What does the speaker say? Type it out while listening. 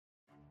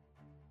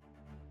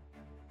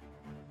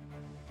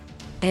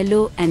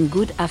Hello and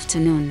good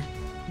afternoon.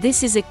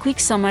 This is a quick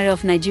summary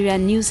of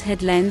Nigerian news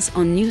headlines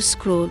on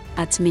Newscroll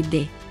at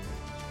midday.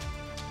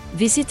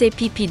 Visit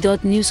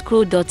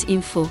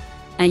app.newscroll.info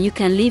and you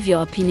can leave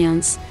your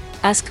opinions,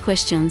 ask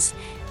questions,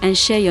 and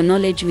share your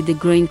knowledge with the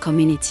growing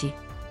community.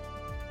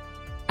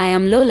 I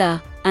am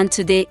Lola, and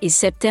today is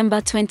September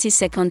 22,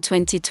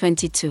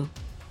 2022.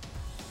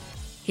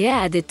 Here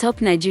are the top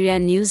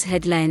Nigerian news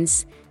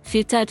headlines,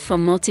 filtered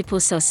from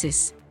multiple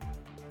sources.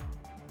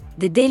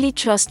 The Daily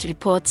Trust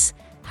reports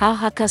how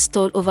hackers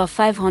stole over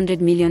 500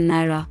 million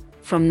naira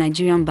from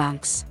Nigerian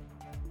banks.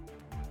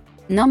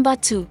 Number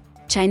 2,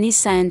 Chinese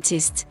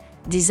scientists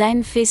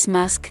design face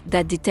mask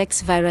that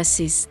detects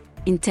viruses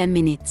in 10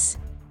 minutes.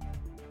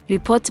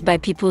 Report by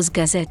People's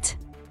Gazette.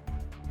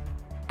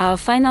 Our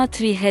final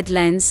 3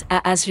 headlines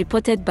are as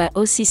reported by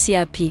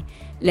OCCRP,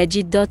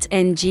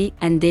 Legit.ng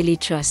and Daily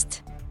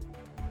Trust.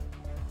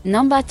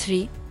 Number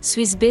 3,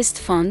 Swiss-based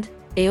fund,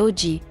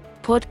 AOG,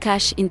 poured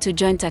cash into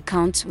joint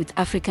accounts with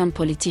African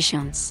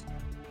politicians.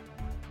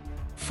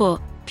 4.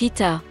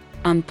 Peter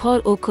and Paul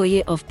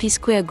Okoye of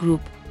P-Square Group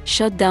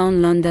shut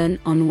down London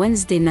on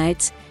Wednesday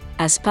night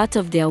as part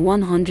of their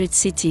 100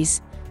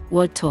 Cities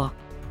World Tour.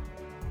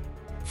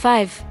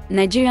 5.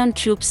 Nigerian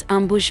troops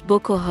ambush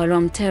Boko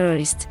Haram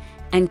terrorists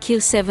and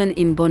kill 7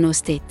 in Borno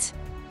State.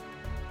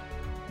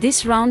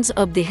 This rounds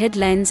up the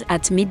headlines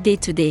at midday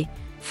today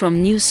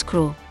from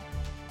Newscroll.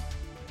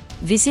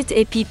 Visit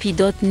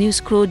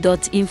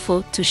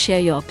app.newscroll.info to share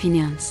your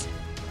opinions.